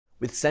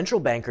With central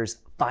bankers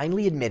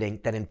finally admitting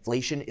that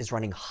inflation is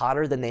running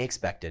hotter than they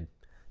expected,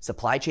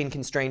 supply chain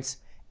constraints,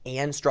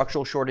 and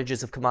structural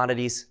shortages of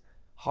commodities,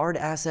 hard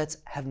assets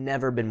have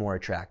never been more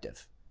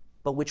attractive.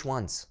 But which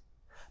ones?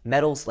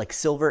 Metals like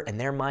silver and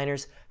their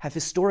miners have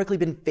historically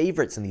been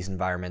favorites in these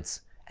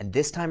environments, and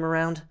this time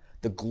around,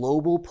 the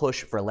global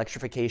push for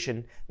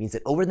electrification means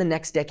that over the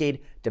next decade,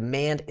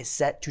 demand is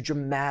set to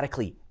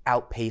dramatically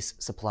outpace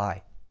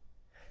supply.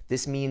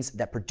 This means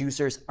that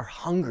producers are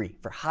hungry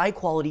for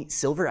high-quality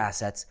silver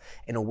assets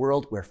in a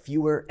world where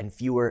fewer and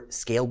fewer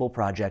scalable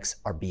projects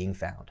are being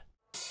found.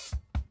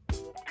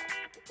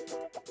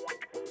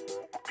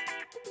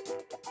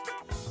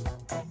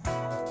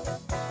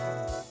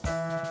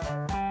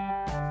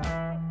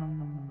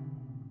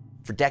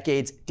 For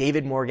decades,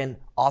 David Morgan,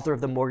 author of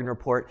the Morgan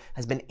Report,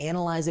 has been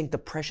analyzing the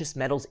precious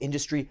metals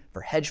industry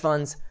for hedge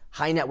funds,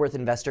 high net worth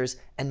investors,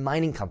 and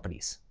mining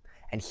companies.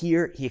 And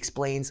here he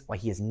explains why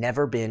he has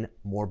never been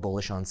more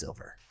bullish on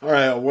silver. All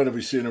right, what have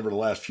we seen over the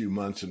last few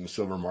months in the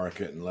silver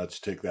market? And let's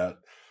take that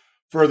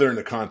further in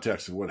the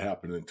context of what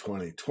happened in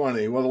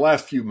 2020. Well, the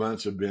last few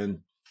months have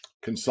been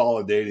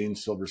consolidating.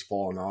 Silver's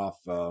fallen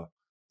off the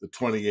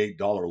 $28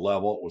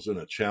 level. It was in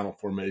a channel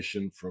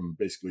formation from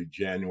basically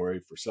January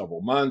for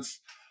several months.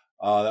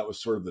 That was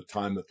sort of the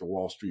time that the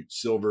Wall Street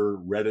Silver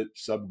Reddit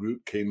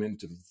subgroup came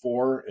into the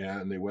fore,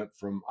 and they went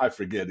from, I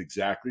forget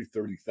exactly,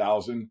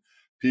 30,000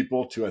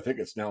 people to, I think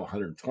it's now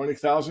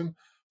 120,000.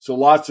 So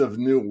lots of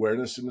new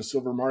awareness in the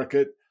silver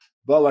market.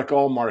 But like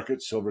all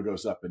markets, silver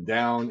goes up and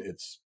down.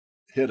 It's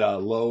hit a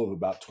low of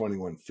about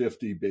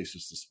 2150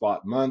 basis the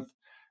spot month,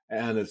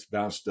 and it's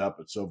bounced up.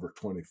 It's over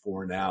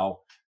 24 now.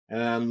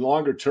 And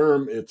longer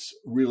term, it's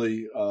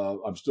really,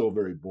 I'm still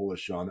very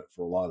bullish on it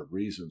for a lot of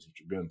reasons,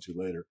 which we'll get into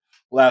later.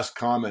 Last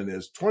comment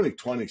is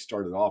 2020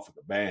 started off with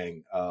a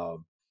bang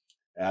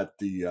at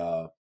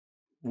the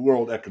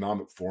World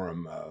Economic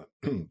Forum.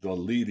 The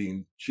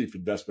leading chief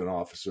investment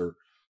officer,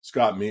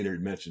 Scott Miniotis,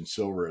 mentioned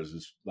silver as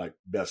his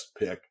best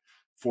pick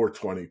for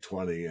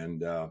 2020. And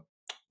the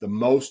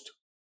most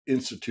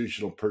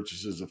institutional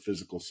purchases of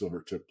physical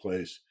silver took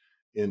place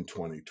in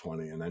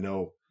 2020. And I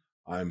know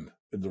I'm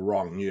in the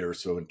wrong year.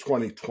 So in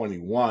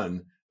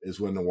 2021 is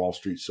when the Wall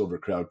Street silver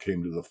crowd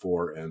came to the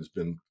fore and has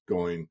been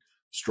going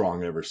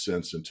strong ever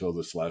since until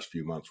this last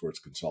few months where it's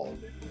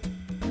consolidated.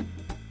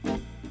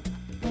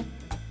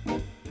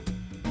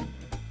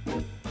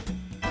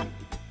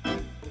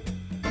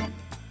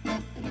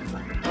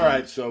 All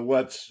right, so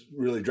what's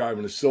really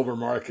driving the silver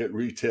market,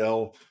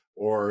 retail,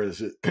 or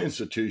is it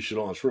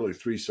institutional? It's really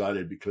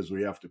three-sided because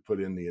we have to put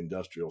in the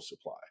industrial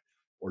supply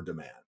or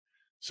demand.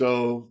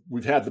 So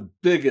we've had the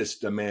biggest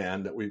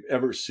demand that we've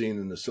ever seen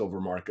in the silver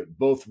market,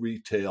 both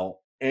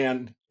retail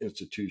and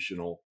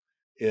institutional,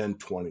 in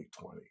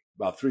 2020.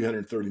 About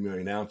 330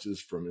 million ounces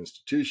from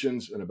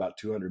institutions and about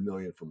 200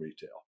 million from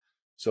retail.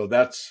 So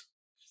that's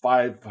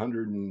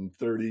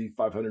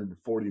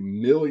 540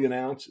 million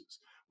ounces.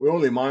 We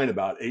only mine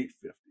about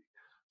 850.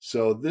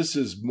 So this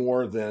is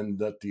more than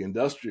that the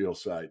industrial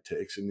side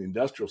takes, and the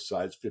industrial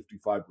side is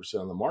 55%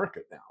 of the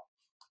market now,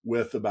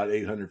 with about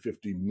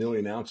 850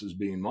 million ounces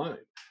being mined.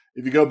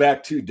 If you go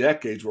back 2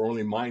 decades, we're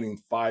only mining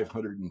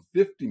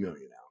 550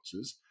 million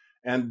ounces,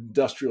 and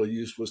industrial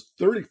use was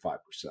 35%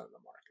 of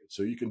the market.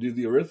 So you can do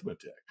the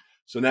arithmetic.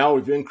 So now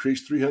we've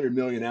increased 300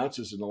 million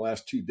ounces in the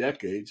last 2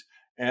 decades,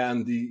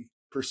 and the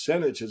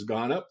percentage has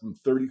gone up from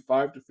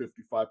 35 to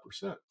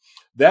 55%.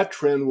 That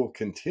trend will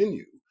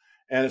continue,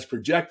 and it's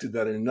projected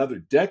that in another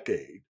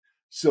decade,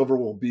 silver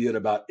will be at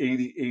about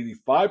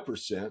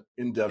 80-85%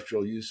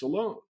 industrial use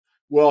alone.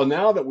 Well,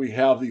 now that we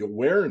have the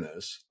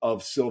awareness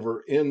of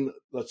silver in,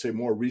 let's say,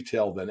 more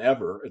retail than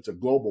ever, it's a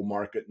global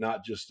market,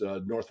 not just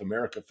a North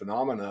America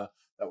phenomena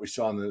that we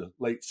saw in the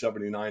late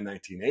 79,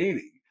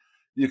 1980,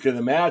 you can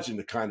imagine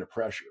the kind of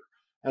pressure.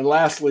 And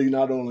lastly,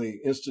 not only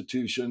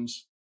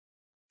institutions,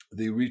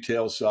 the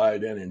retail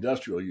side and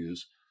industrial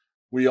use,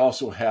 we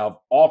also have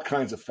all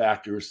kinds of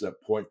factors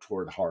that point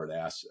toward hard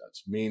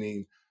assets,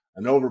 meaning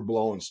an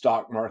overblown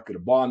stock market, a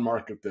bond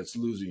market that's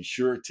losing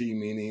surety,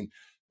 meaning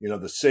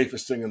the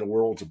safest thing in the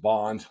world is a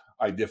bond.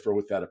 I differ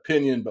with that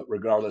opinion, but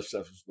regardless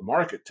of the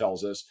market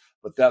tells us,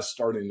 but that's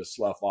starting to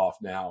slough off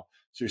now.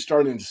 So you're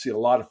starting to see a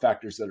lot of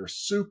factors that are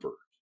super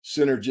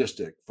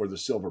synergistic for the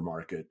silver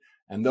market.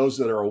 And those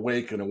that are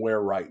awake and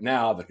aware right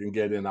now that can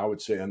get in, I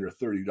would say under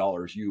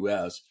 $30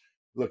 US,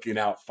 looking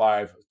out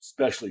 5,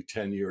 especially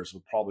 10 years,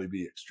 will probably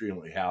be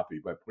extremely happy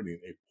by putting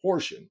a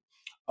portion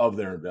of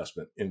their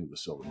investment into the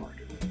silver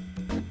market.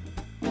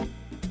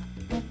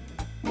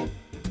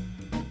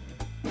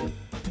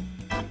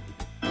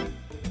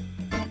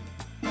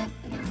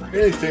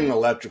 Anything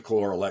electrical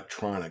or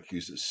electronic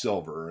uses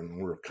silver, and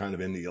we're kind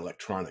of in the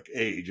electronic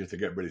age. I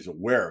think everybody's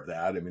aware of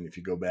that. I mean, if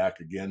you go back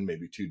again,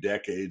 maybe 2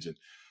 decades, and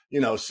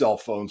cell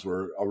phones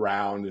were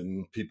around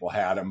and people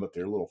had them, but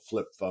they're little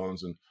flip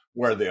phones. And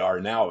where they are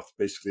now, it's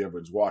basically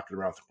everyone's walking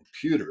around with a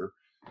computer.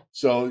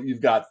 So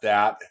you've got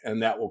that,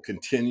 and that will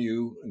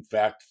continue. In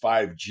fact,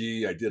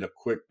 5G, I did a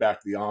quick back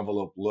of the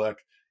envelope look.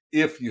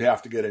 If you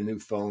have to get a new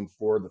phone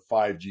for the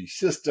 5G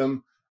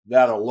system,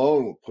 That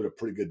alone will put a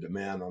pretty good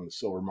demand on the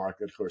silver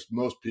market. Of course,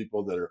 most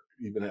people that are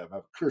even have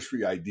a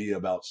cursory idea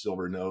about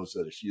silver knows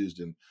that it's used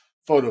in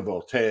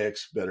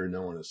photovoltaics, better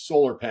known as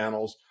solar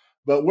panels.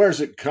 But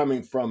where's it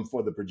coming from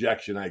for the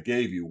projection I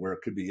gave you, where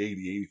it could be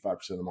 80,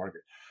 85% of the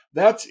market?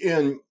 That's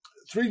in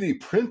 3D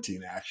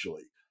printing,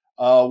 actually,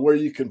 where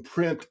you can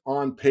print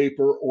on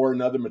paper or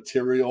another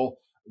material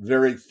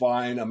very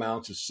fine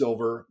amounts of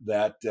silver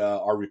that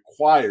are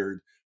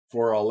required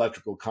for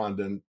electrical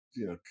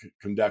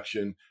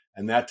conduction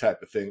and that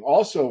type of thing.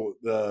 Also,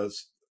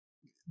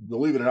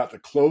 believe it or not, the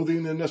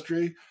clothing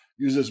industry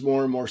uses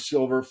more and more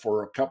silver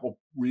for a couple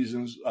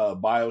reasons,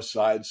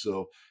 biocide,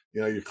 so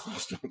your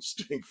clothes don't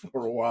stink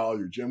for a while,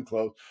 your gym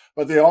clothes,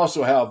 but they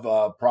also have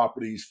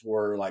properties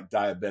for like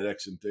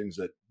diabetics and things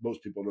that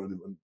most people don't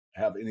even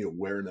have any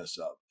awareness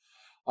of.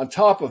 On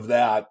top of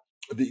that,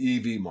 the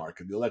EV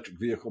market, the electric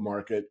vehicle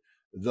market,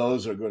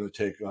 those are going to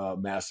take a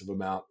massive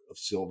amount of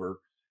silver,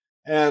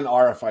 and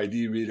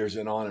RFID readers,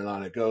 and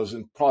on it goes,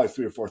 and probably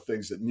 3 or 4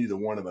 things that neither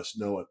one of us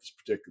know at this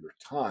particular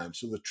time.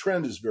 So the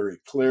trend is very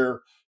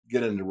clear. You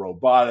get into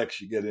robotics,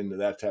 you get into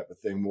that type of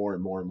thing, more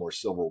and more and more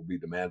silver will be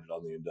demanded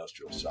on the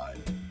industrial side.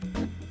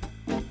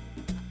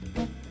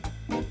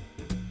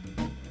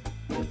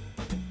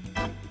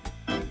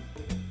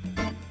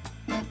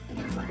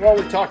 Well,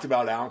 we talked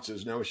about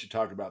ounces. Now we should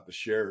talk about the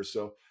shares.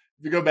 So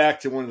if you go back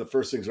to one of the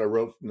first things I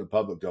wrote in the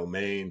public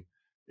domain,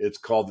 it's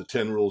called the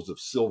 10 Rules of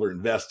Silver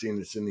Investing.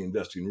 It's in the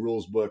Investing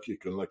Rules book. You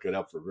can look it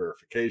up for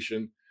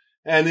verification.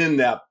 And in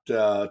that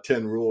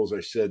 10 rules,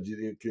 I said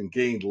you can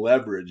gain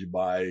leverage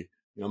by,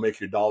 make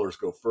your dollars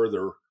go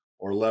further,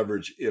 or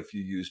leverage if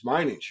you use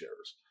mining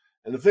shares.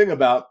 And the thing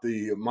about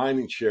the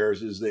mining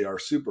shares is they are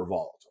super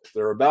volatile.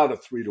 They're about a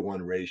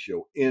 3-to-1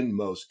 ratio in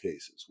most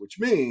cases, which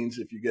means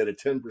if you get a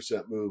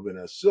 10% move in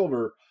a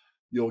silver,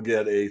 you'll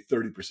get a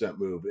 30%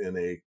 move in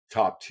a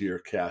top-tier,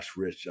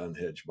 cash-rich,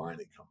 unhedged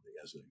mining company,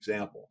 as an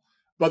example.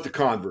 But the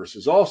converse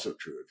is also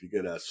true. If you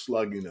get a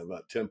slugging of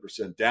a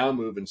 10% down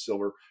move in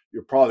silver,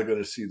 you're probably going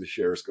to see the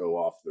shares go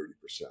off 30%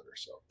 or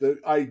so. The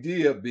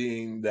idea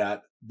being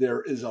that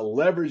there is a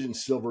leverage in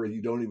silver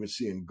you don't even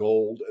see in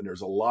gold, and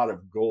there's a lot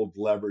of gold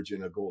leverage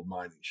in a gold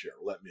mining share.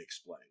 Let me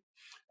explain.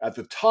 At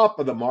the top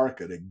of the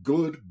market, a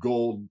good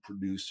gold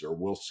producer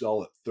will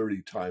sell at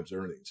 30 times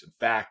earnings. In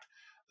fact,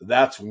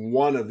 that's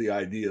one of the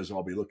ideas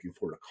I'll be looking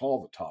for to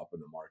call the top of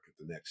the market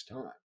the next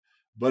time.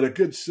 But a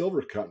good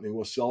silver company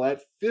will sell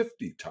at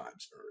 50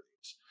 times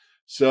earnings.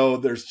 So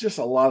there's just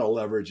a lot of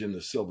leverage in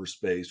the silver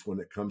space when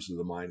it comes to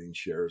the mining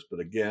shares. But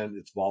again,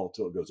 it's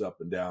volatile, it goes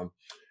up and down.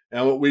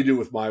 And what we do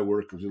with my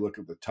work is we look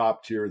at the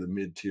top tier, the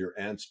mid tier,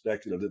 and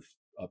speculative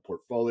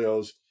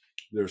portfolios.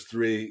 There's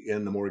 3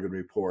 in the Morgan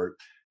report,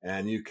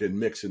 and you can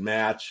mix and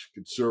match.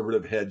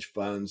 Conservative hedge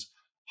funds,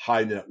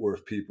 high net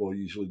worth people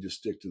usually just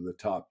stick to the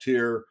top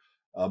tier.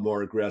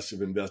 More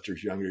aggressive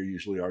investors, younger,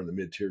 usually are in the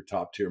mid-tier,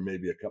 top tier,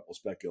 maybe a couple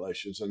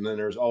speculations. And then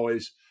there's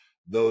always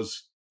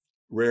those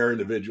rare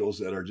individuals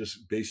that are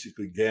just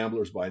basically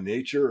gamblers by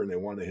nature, and they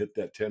want to hit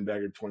that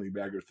 10-bagger,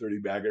 20-bagger,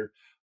 30-bagger.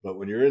 But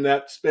when you're in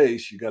that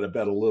space, you got to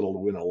bet a little to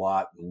win a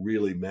lot and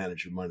really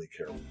manage your money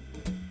carefully.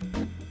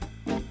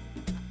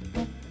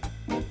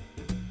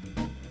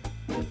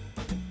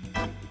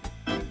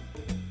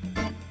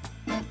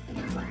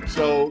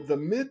 So the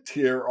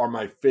mid-tier are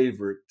my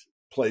favorite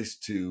place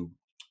to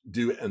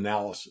do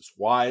analysis.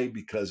 Why?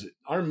 Because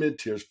our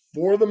mid-tiers,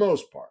 for the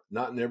most part,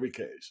 not in every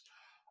case,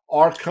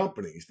 are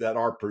companies that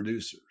are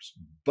producers,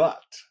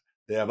 but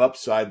they have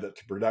upside that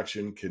the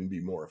production can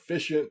be more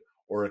efficient,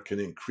 or it can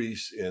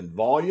increase in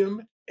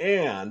volume.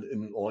 And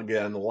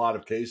again, in a lot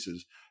of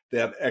cases, they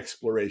have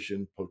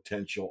exploration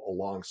potential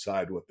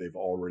alongside what they've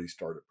already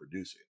started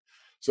producing.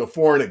 So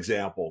for an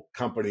example,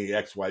 company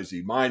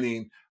XYZ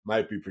Mining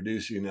might be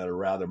producing at a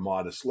rather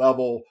modest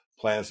level,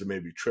 plans to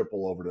maybe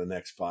triple over the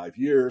next 5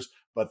 years,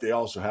 but they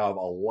also have a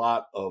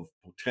lot of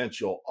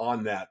potential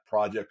on that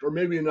project, or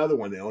maybe another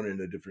one they own in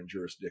a different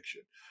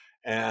jurisdiction.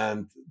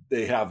 And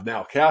they have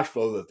now cash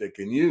flow that they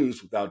can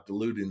use without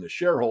diluting the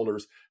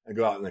shareholders and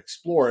go out and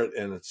explore it.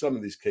 And in some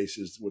of these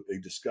cases, what they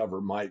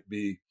discover might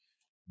be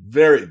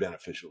very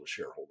beneficial to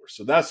shareholders.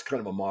 So that's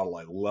kind of a model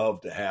I love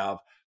to have.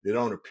 They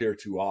don't appear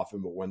too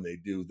often, but when they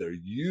do, they're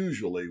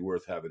usually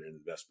worth having an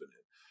investment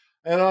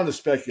in. And on the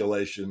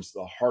speculations,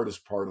 the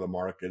hardest part of the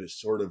market is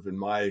sort of, in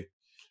my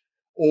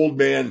old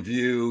man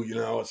view,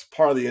 it's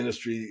part of the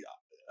industry.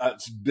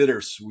 It's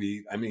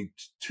bittersweet. I mean,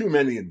 too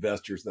many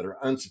investors that are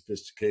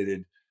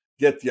unsophisticated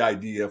get the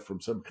idea from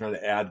some kind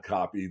of ad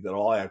copy that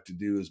all I have to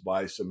do is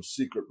buy some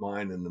secret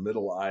mine in the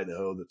middle of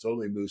Idaho that's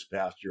only moose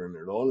pasture, and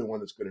they're the only one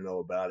that's going to know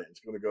about it. It's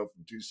going to go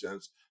from 2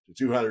 cents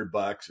to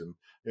 $200, and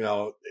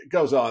it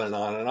goes on. And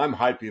I'm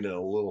hyping it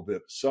a little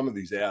bit. Some of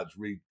these ads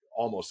read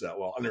almost that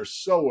well, and they're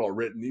so well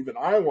written, even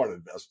I want to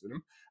invest in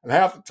them. And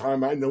half the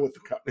time I know what the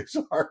companies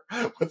are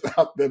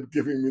without them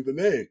giving me the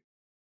name.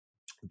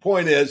 The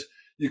point is,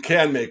 you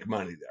can make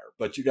money there,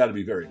 but you got to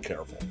be very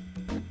careful.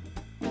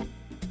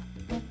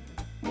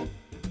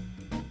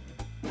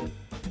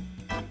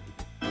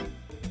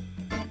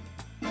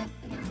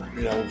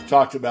 We've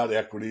talked about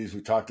equities,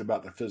 we talked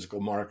about the physical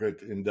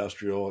market,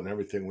 industrial, and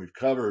everything we've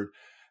covered.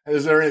 And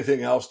is there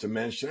anything else to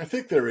mention? I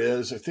think there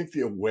is. I think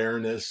the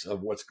awareness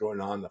of what's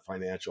going on in the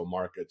financial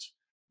markets,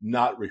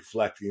 not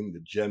reflecting the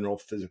general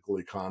physical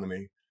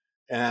economy.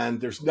 And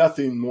there's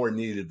nothing more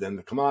needed than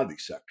the commodity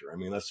sector. I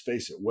mean, let's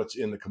face it, what's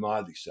in the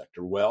commodity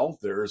sector? Well,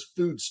 there's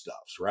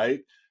foodstuffs,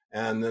 right?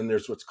 And then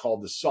there's what's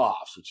called the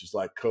softs, which is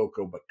like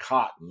cocoa, but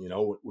cotton,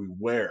 what we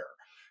wear.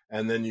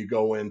 And then you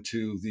go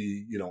into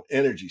the,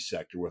 energy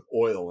sector with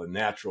oil and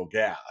natural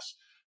gas.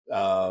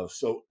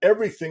 So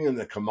everything in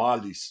the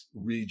commodities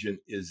region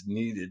is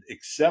needed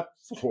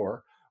except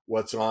for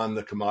what's on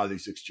the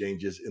commodities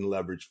exchanges in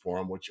leverage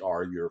form, which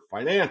are your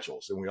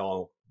financials.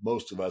 And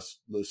most of us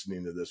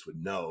listening to this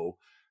would know,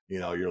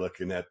 you're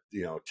looking at,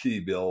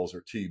 T-bills or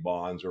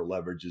T-bonds or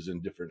leverages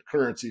in different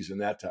currencies and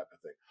that type of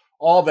thing.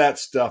 All that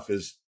stuff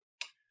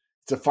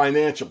it's a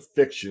financial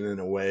fiction in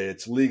a way.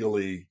 It's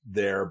legally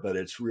there, but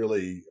it's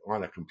really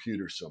on a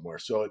computer somewhere.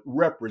 So it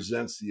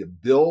represents the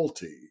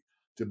ability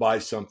to buy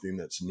something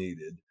that's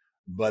needed,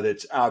 but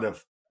it's out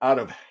of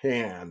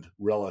hand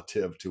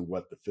relative to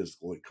what the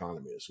physical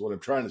economy is. So what I'm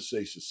trying to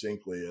say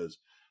succinctly is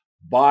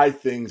buy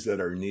things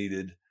that are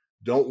needed.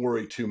 Don't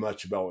worry too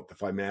much about what the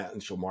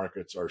financial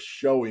markets are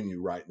showing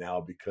you right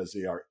now because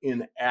they are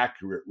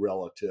inaccurate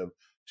relative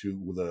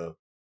to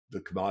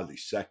the commodity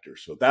sector.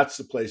 So that's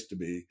the place to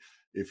be.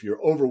 If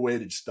you're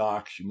overweighted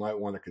stocks, you might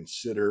want to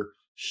consider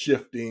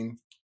shifting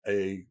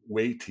a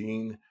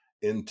weighting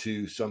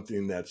into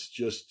something that's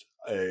just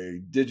a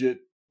digit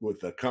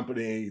with a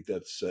company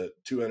that's at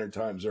 200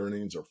 times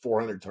earnings or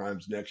 400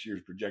 times next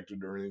year's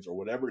projected earnings or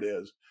whatever it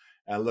is,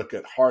 and look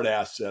at hard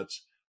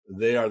assets.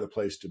 They are the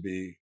place to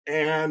be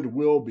and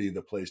will be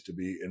the place to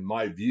be, in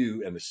my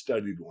view, and a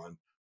studied one,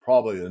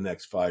 probably the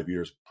next 5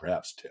 years,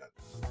 perhaps 10.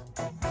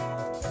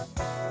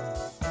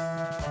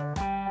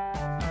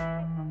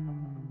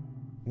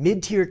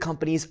 Mid-tier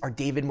companies are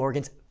David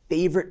Morgan's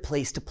favorite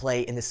place to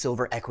play in the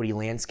silver equity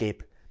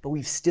landscape, but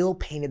we've still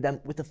painted them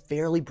with a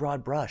fairly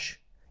broad brush.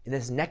 In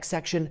this next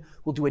section,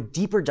 we'll do a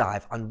deeper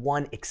dive on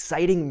one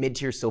exciting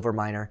mid-tier silver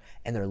miner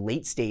and their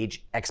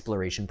late-stage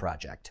exploration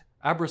project.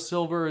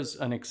 AbraSilver is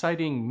an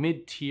exciting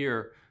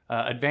mid-tier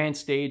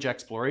advanced stage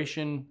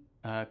exploration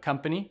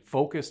company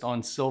focused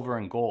on silver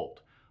and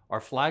gold.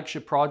 Our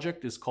flagship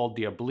project is called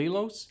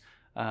Diablilos,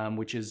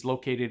 which is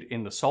located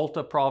in the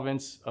Salta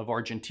province of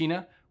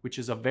Argentina, which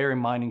is a very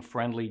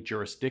mining-friendly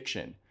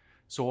jurisdiction.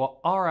 So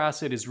our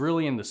asset is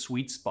really in the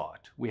sweet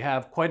spot. We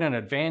have quite an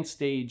advanced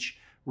stage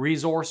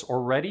resource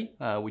already.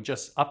 We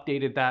just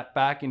updated that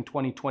back in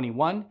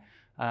 2021,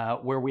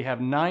 where we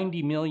have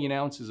 90 million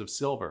ounces of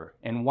silver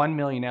and 1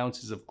 million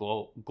ounces of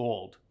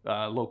gold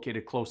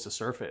located close to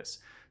surface.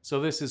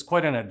 So this is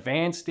quite an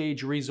advanced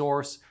stage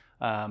resource.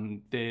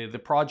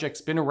 The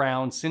project's been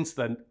around since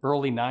the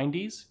early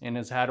 90s and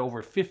has had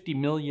over $50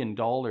 million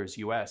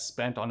US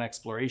spent on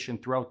exploration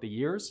throughout the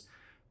years.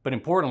 But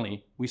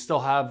importantly, we still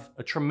have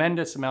a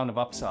tremendous amount of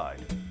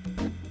upside.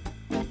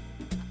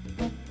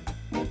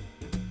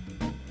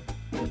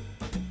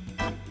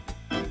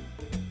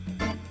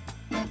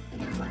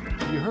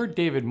 You heard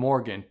David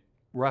Morgan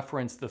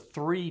reference the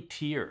 3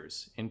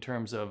 tiers in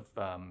terms of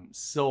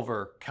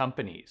silver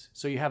companies.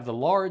 So you have the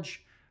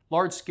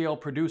large-scale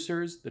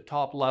producers, the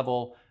top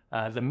level,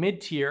 the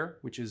mid-tier,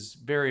 which is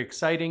very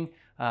exciting,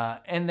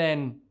 and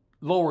then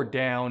lower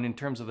down in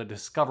terms of the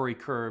discovery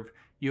curve,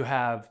 you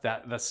have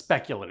the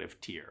speculative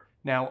tier.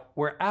 Now,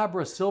 where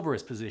AbraSilver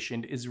is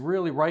positioned is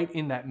really right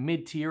in that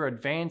mid-tier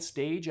advanced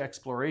stage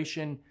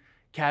exploration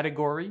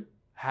category,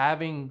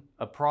 having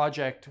a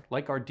project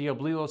like our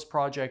Diablilos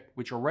project,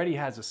 which already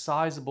has a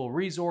sizable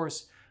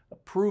resource, a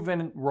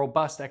proven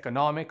robust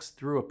economics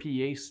through a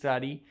PEA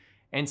study,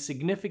 and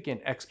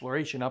significant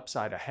exploration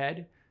upside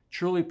ahead,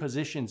 truly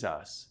positions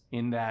us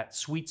in that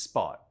sweet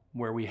spot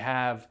where we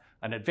have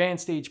an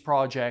advanced stage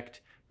project,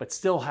 but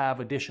still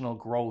have additional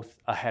growth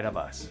ahead of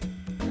us.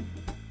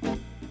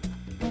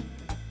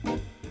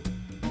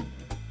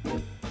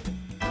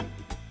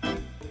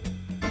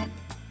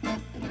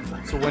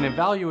 So when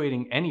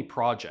evaluating any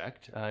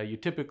project, you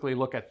typically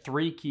look at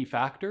 3 key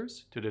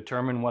factors to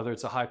determine whether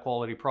it's a high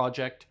quality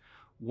project.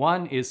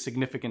 One is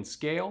significant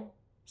scale,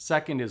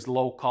 second is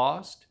low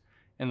cost,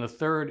 and the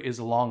third is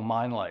long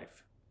mine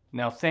life.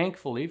 Now,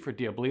 thankfully for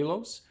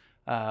Diablilos,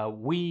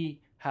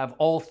 we have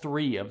all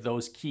 3 of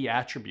those key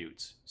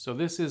attributes. So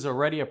this is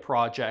already a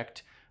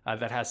project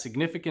that has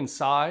significant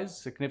size,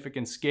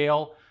 significant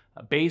scale.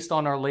 Based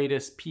on our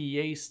latest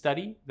PEA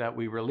study that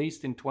we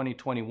released in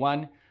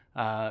 2021,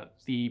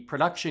 the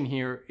production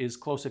here is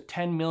close to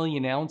 10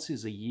 million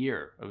ounces a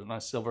year on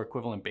a silver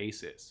equivalent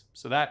basis.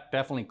 So that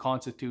definitely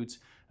constitutes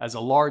as a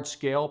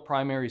large-scale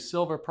primary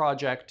silver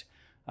project.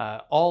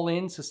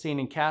 All-in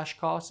sustaining cash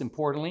costs,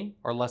 importantly,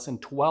 are less than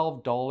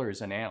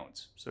 $12 an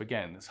ounce. So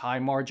again, this high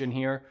margin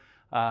here.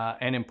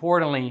 And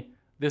importantly,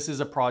 this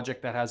is a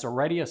project that has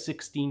already a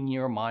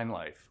 16-year mine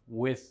life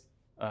with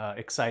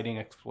exciting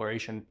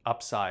exploration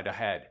upside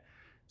ahead.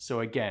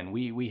 So again,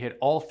 we hit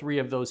all three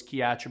of those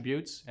key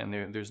attributes, and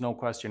there's no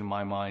question in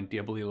my mind,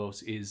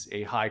 Diablilos is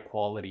a high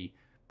quality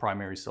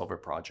primary silver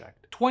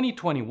project.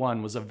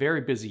 2021 was a very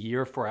busy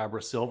year for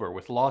AbraSilver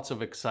with lots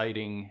of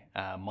exciting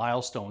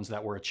milestones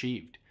that were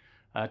achieved.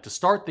 To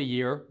start the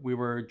year, we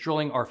were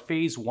drilling our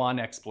phase 1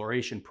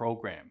 exploration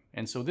program.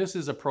 And so this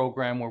is a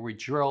program where we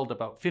drilled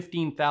about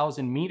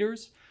 15,000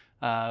 meters,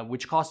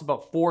 which cost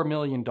about $4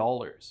 million.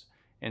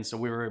 And so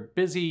we were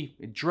busy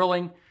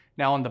drilling.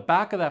 Now, on the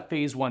back of that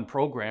phase 1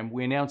 program,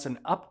 we announced an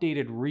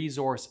updated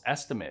resource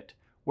estimate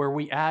where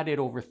we added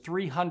over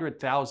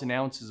 300,000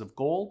 ounces of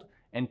gold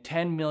and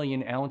 10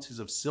 million ounces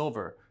of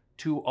silver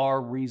to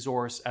our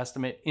resource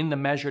estimate in the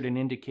measured and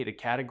indicated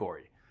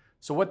category.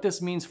 So what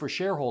this means for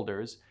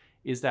shareholders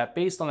is that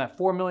based on that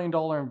 $4 million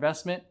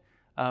investment,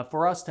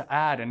 for us to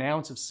add an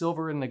ounce of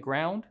silver in the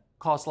ground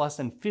cost less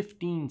than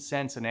 15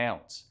 cents an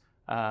ounce.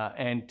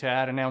 And to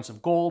add an ounce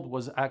of gold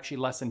was actually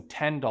less than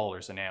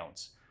 $10 an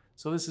ounce.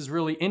 So this is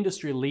really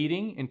industry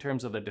leading in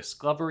terms of the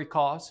discovery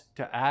cost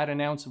to add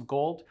an ounce of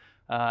gold.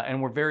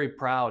 And we're very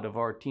proud of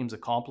our team's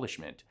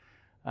accomplishment.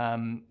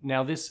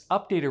 Now this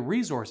updated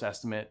resource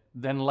estimate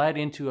then led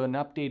into an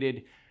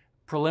updated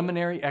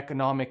preliminary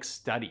economic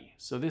study.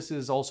 So this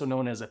is also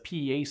known as a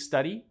PEA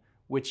study,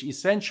 which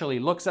essentially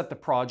looks at the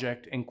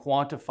project and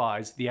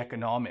quantifies the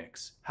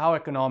economics. How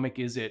economic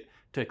is it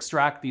to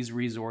extract these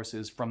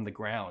resources from the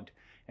ground?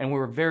 And we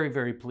were very,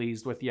 very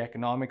pleased with the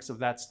economics of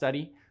that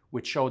study,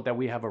 which showed that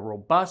we have a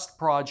robust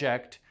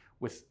project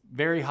with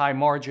very high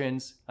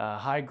margins,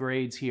 high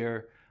grades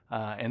here.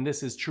 And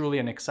this is truly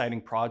an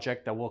exciting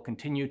project that will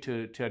continue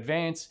to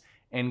advance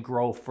and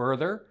grow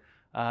further.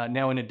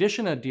 Now, in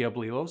addition to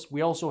Diablilos,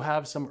 we also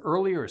have some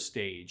earlier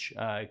stage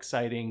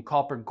exciting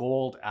copper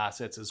gold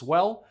assets as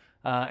well.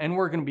 And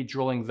we're going to be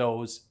drilling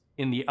those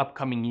in the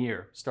upcoming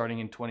year, starting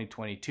in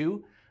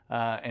 2022.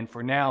 And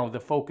for now, the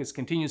focus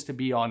continues to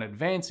be on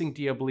advancing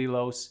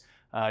Diablilos,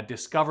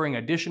 discovering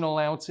additional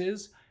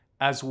ounces,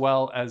 as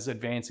well as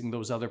advancing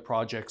those other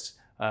projects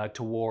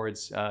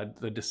towards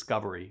the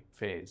discovery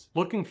phase.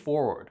 Looking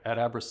forward at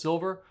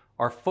AbraSilver,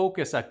 our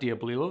focus at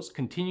Diablilos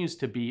continues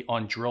to be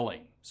on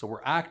drilling. So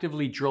we're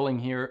actively drilling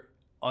here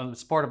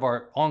as part of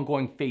our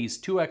ongoing phase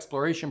 2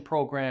 exploration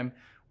program.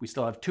 We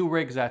still have 2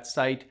 rigs at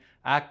site,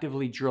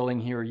 actively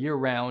drilling here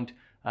year-round,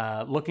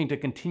 looking to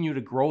continue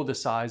to grow the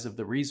size of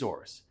the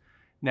resource.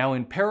 Now,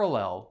 in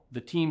parallel, the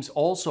team's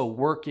also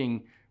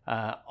working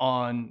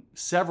on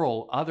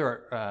several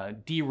other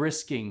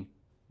de-risking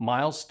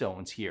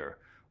milestones here,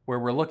 where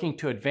we're looking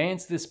to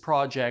advance this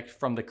project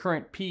from the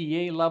current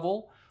PEA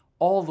level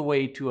all the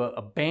way to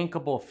a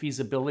bankable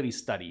feasibility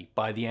study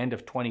by the end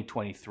of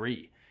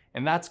 2023.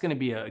 And that's going to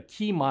be a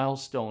key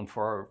milestone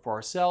for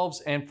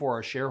ourselves and for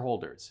our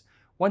shareholders.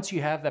 Once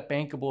you have that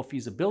bankable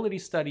feasibility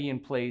study in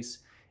place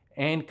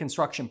and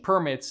construction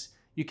permits,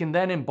 you can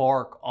then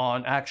embark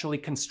on actually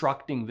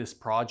constructing this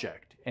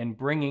project and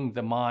bringing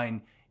the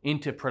mine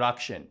into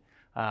production,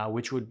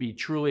 which would be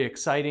truly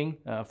exciting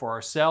for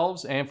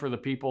ourselves and for the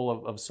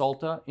people of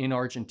Salta in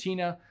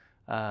Argentina.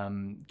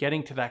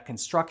 Getting to that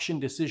construction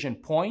decision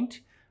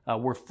point,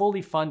 we're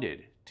fully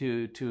funded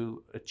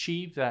to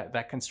achieve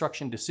that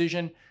construction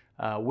decision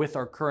with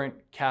our current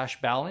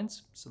cash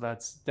balance. So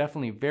that's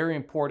definitely very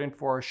important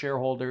for our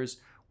shareholders.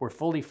 We're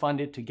fully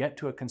funded to get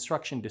to a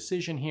construction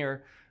decision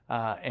here.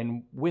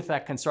 And with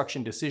that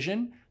construction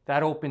decision,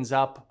 that opens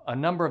up a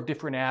number of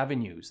different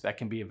avenues that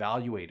can be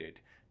evaluated.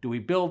 Do we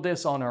build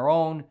this on our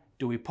own?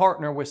 Do we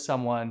partner with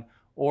someone?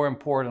 Or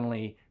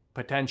importantly,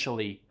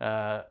 potentially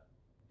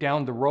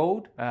down the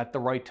road at the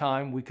right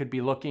time, we could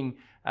be looking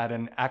at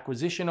an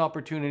acquisition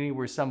opportunity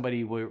where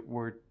somebody,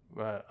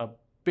 a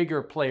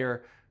bigger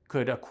player,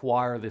 could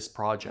acquire this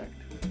project.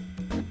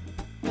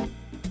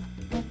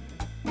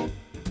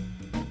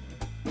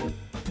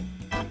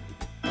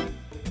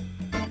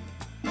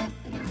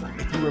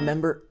 If you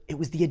remember, it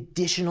was the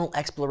additional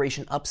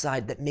exploration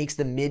upside that makes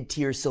the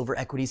mid-tier silver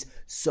equities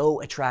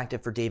so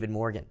attractive for David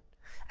Morgan.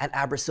 At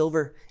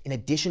AbraSilver, in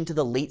addition to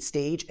the late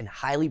stage and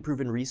highly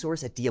proven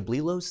resource at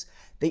Diablilos,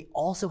 they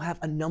also have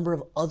a number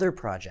of other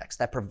projects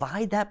that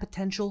provide that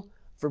potential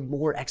for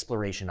more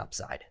exploration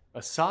upside.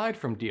 Aside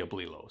from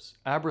Diablilos,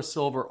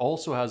 AbraSilver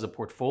also has a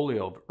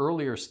portfolio of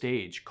earlier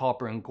stage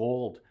copper and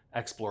gold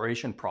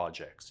exploration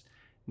projects.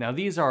 Now,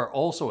 these are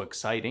also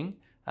exciting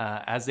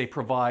as they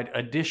provide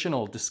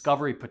additional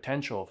discovery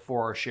potential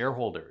for our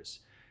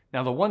shareholders.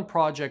 Now, the one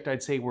project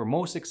I'd say we're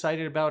most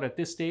excited about at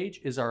this stage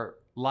is our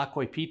La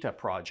Coipita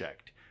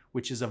project,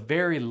 which is a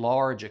very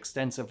large,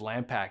 extensive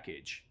land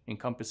package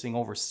encompassing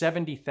over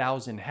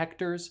 70,000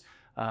 hectares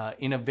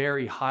in a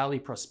very highly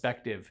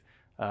prospective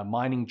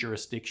mining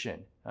jurisdiction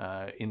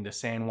in the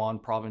San Juan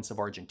province of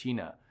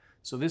Argentina.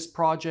 So this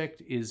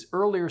project is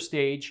earlier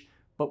stage,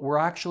 but we're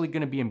actually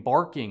going to be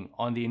embarking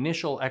on the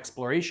initial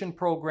exploration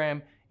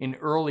program in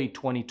early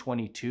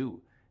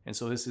 2022. And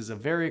so this is a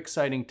very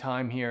exciting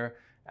time here,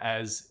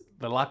 as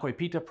the La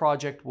Coipita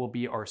project will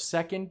be our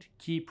second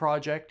key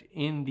project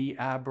in the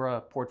Abra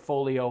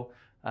portfolio.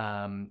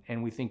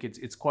 and we think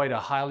it's quite a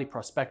highly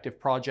prospective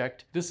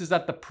project. This is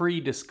at the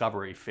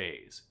pre-discovery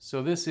phase.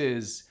 So this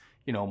is,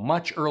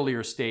 much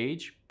earlier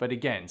stage, but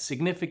again,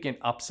 significant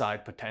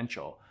upside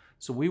potential.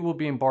 So we will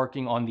be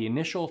embarking on the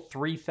initial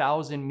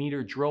 3,000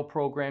 meter drill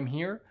program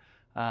here,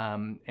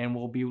 and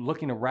we'll be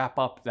looking to wrap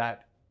up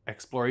that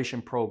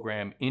exploration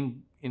program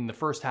in the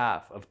first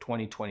half of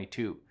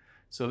 2022.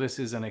 So this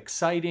is an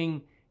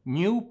exciting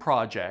new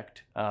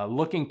project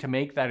looking to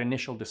make that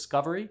initial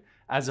discovery,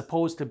 as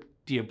opposed to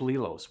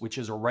Diablilos, which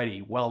is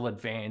already well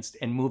advanced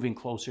and moving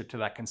closer to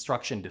that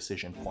construction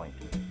decision point.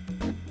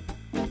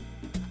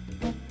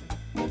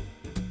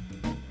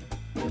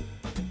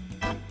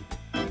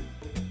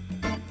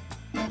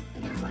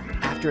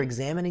 After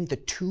examining the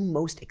two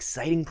most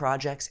exciting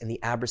projects in the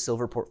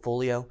AbraSilver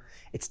portfolio,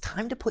 it's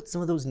time to put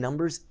some of those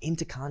numbers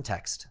into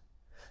context.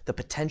 The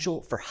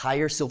potential for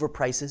higher silver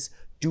prices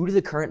due to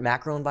the current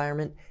macro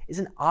environment is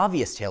an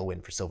obvious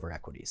tailwind for silver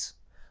equities.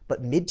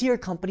 But mid-tier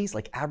companies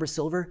like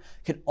AbraSilver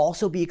can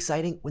also be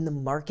exciting when the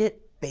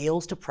market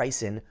fails to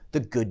price in the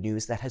good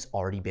news that has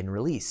already been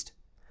released.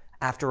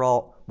 After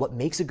all, what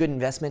makes a good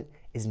investment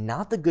is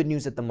not the good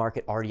news that the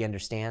market already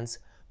understands,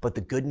 but the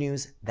good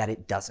news that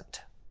it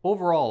doesn't.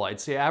 Overall,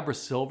 I'd say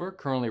AbraSilver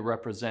currently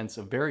represents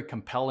a very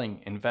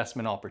compelling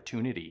investment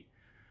opportunity.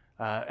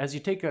 As you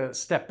take a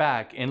step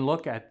back and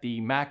look at the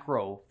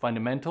macro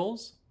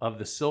fundamentals of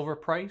the silver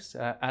price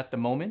at the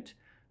moment,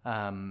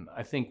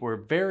 I think we're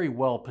very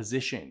well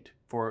positioned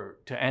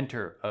to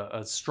enter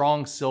a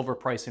strong silver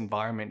price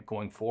environment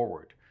going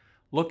forward.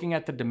 Looking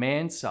at the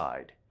demand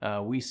side,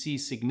 we see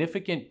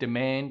significant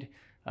demand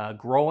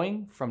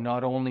growing from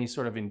not only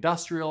sort of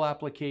industrial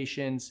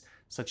applications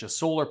such as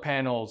solar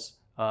panels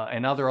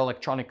and other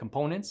electronic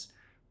components,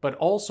 but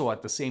also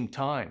at the same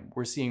time,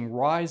 we're seeing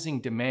rising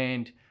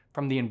demand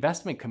from the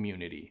investment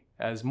community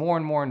as more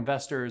and more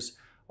investors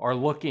are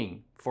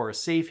looking for a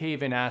safe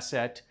haven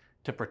asset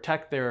to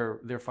protect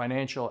their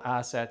financial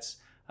assets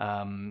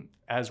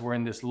as we're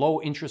in this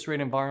low interest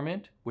rate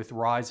environment with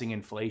rising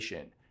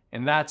inflation.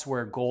 And that's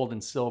where gold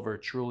and silver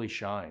truly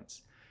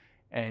shines.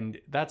 And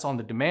that's on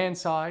the demand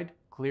side.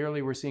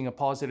 Clearly, we're seeing a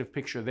positive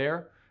picture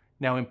there.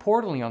 Now,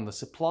 importantly, on the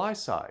supply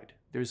side,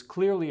 there's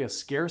clearly a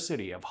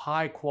scarcity of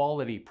high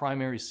quality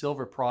primary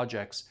silver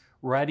projects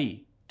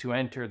ready to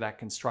enter that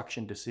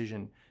construction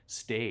decision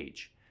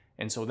stage.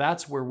 And so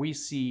that's where we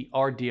see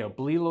our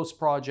Diablilos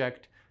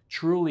project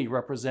truly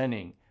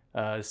representing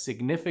a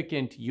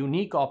significant,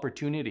 unique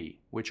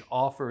opportunity, which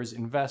offers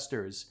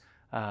investors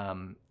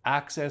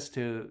access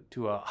to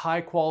a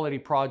high quality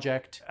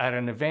project at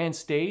an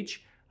advanced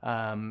stage,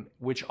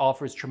 which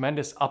offers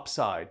tremendous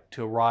upside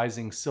to a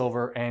rising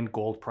silver and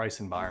gold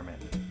price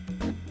environment.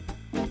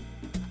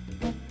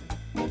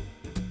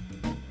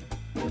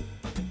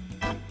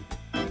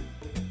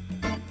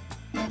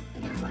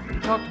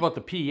 We talked about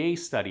the PEA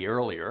study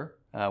earlier,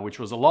 which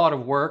was a lot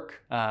of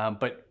work,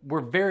 but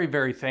we're very,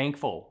 very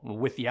thankful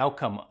with the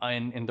outcome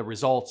and the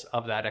results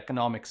of that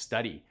economic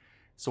study.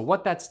 So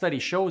what that study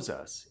shows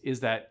us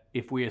is that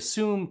if we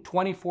assume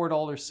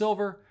 $24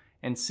 silver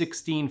and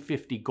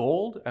 $16.50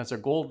 gold as our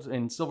gold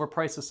and silver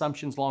price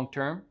assumptions long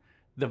term,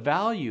 the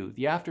value,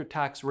 the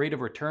after-tax rate of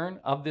return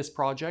of this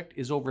project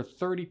is over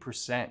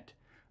 30%,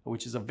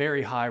 which is a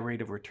very high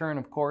rate of return,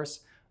 of course.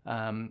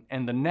 And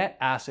the net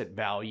asset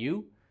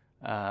value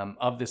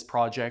of this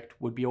project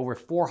would be over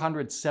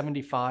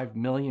 $475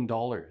 million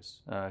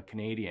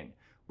Canadian,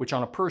 which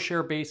on a per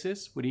share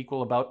basis would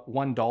equal about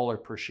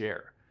 $1 per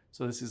share.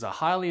 So this is a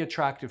highly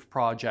attractive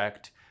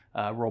project,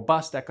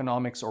 robust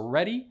economics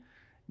already.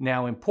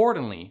 Now,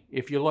 importantly,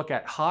 if you look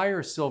at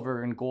higher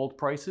silver and gold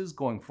prices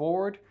going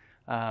forward,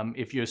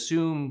 if you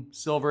assume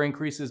silver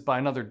increases by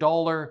another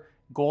 $1,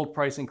 gold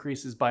price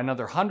increases by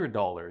another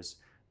 $100,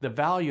 the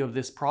value of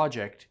this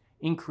project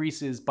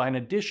increases by an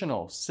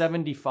additional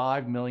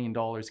 $75 million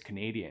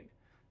Canadian.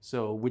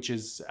 So, which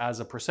is,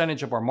 as a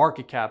percentage of our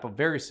market cap, a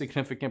very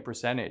significant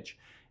percentage.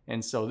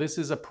 And so this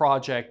is a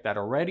project that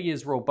already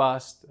is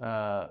robust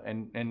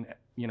and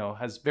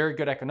has very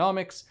good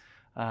economics,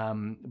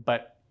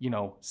 but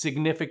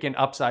significant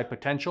upside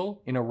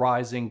potential in a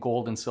rising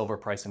gold and silver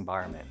price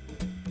environment.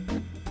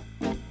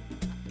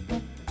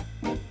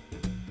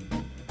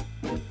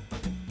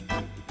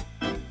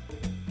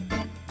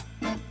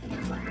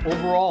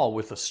 Overall,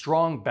 with a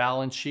strong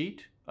balance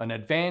sheet, an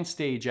advanced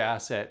stage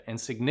asset, and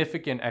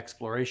significant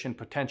exploration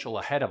potential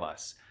ahead of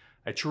us,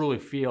 I truly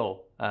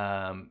feel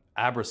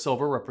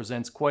AbraSilver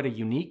represents quite a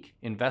unique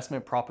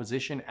investment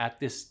proposition at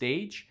this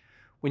stage.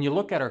 When you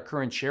look at our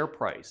current share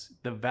price,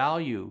 the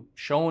value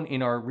shown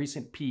in our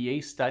recent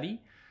PEA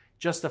study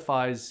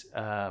justifies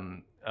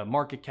a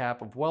market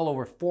cap of well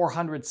over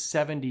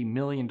 $470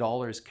 million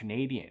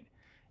Canadian.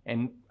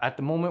 And at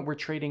the moment, we're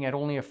trading at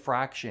only a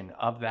fraction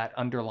of that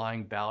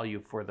underlying value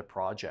for the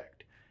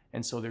project.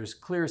 And so there's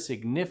clear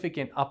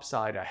significant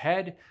upside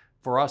ahead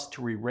for us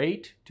to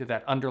re-rate to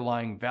that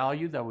underlying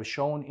value that was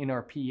shown in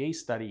our PEA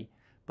study.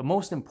 But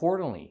most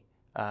importantly,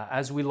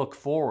 as we look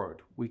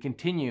forward, we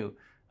continue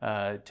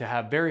to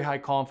have very high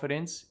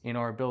confidence in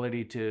our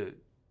ability to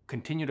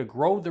continue to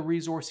grow the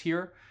resource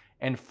here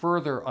and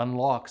further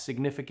unlock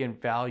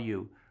significant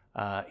value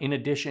in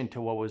addition to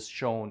what was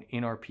shown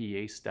in our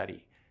PEA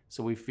study.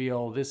 So we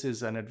feel this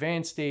is an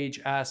advanced stage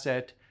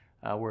asset.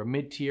 We're a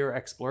mid-tier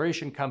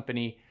exploration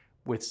company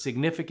with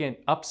significant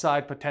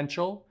upside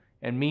potential.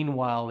 And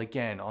meanwhile,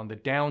 again, on the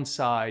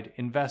downside,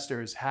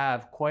 investors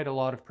have quite a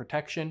lot of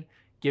protection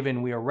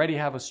given we already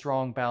have a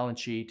strong balance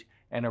sheet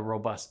and a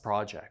robust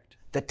project.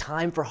 The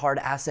time for hard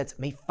assets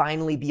may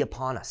finally be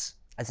upon us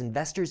as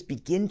investors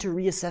begin to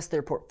reassess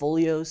their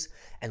portfolios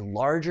and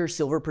larger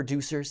silver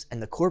producers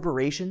and the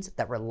corporations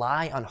that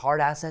rely on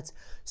hard assets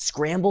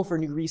scramble for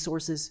new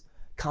resources.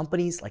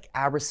 Companies like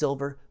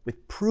AbraSilver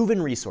with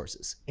proven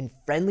resources in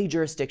friendly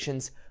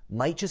jurisdictions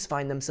might just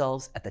find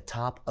themselves at the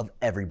top of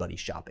everybody's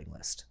shopping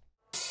list.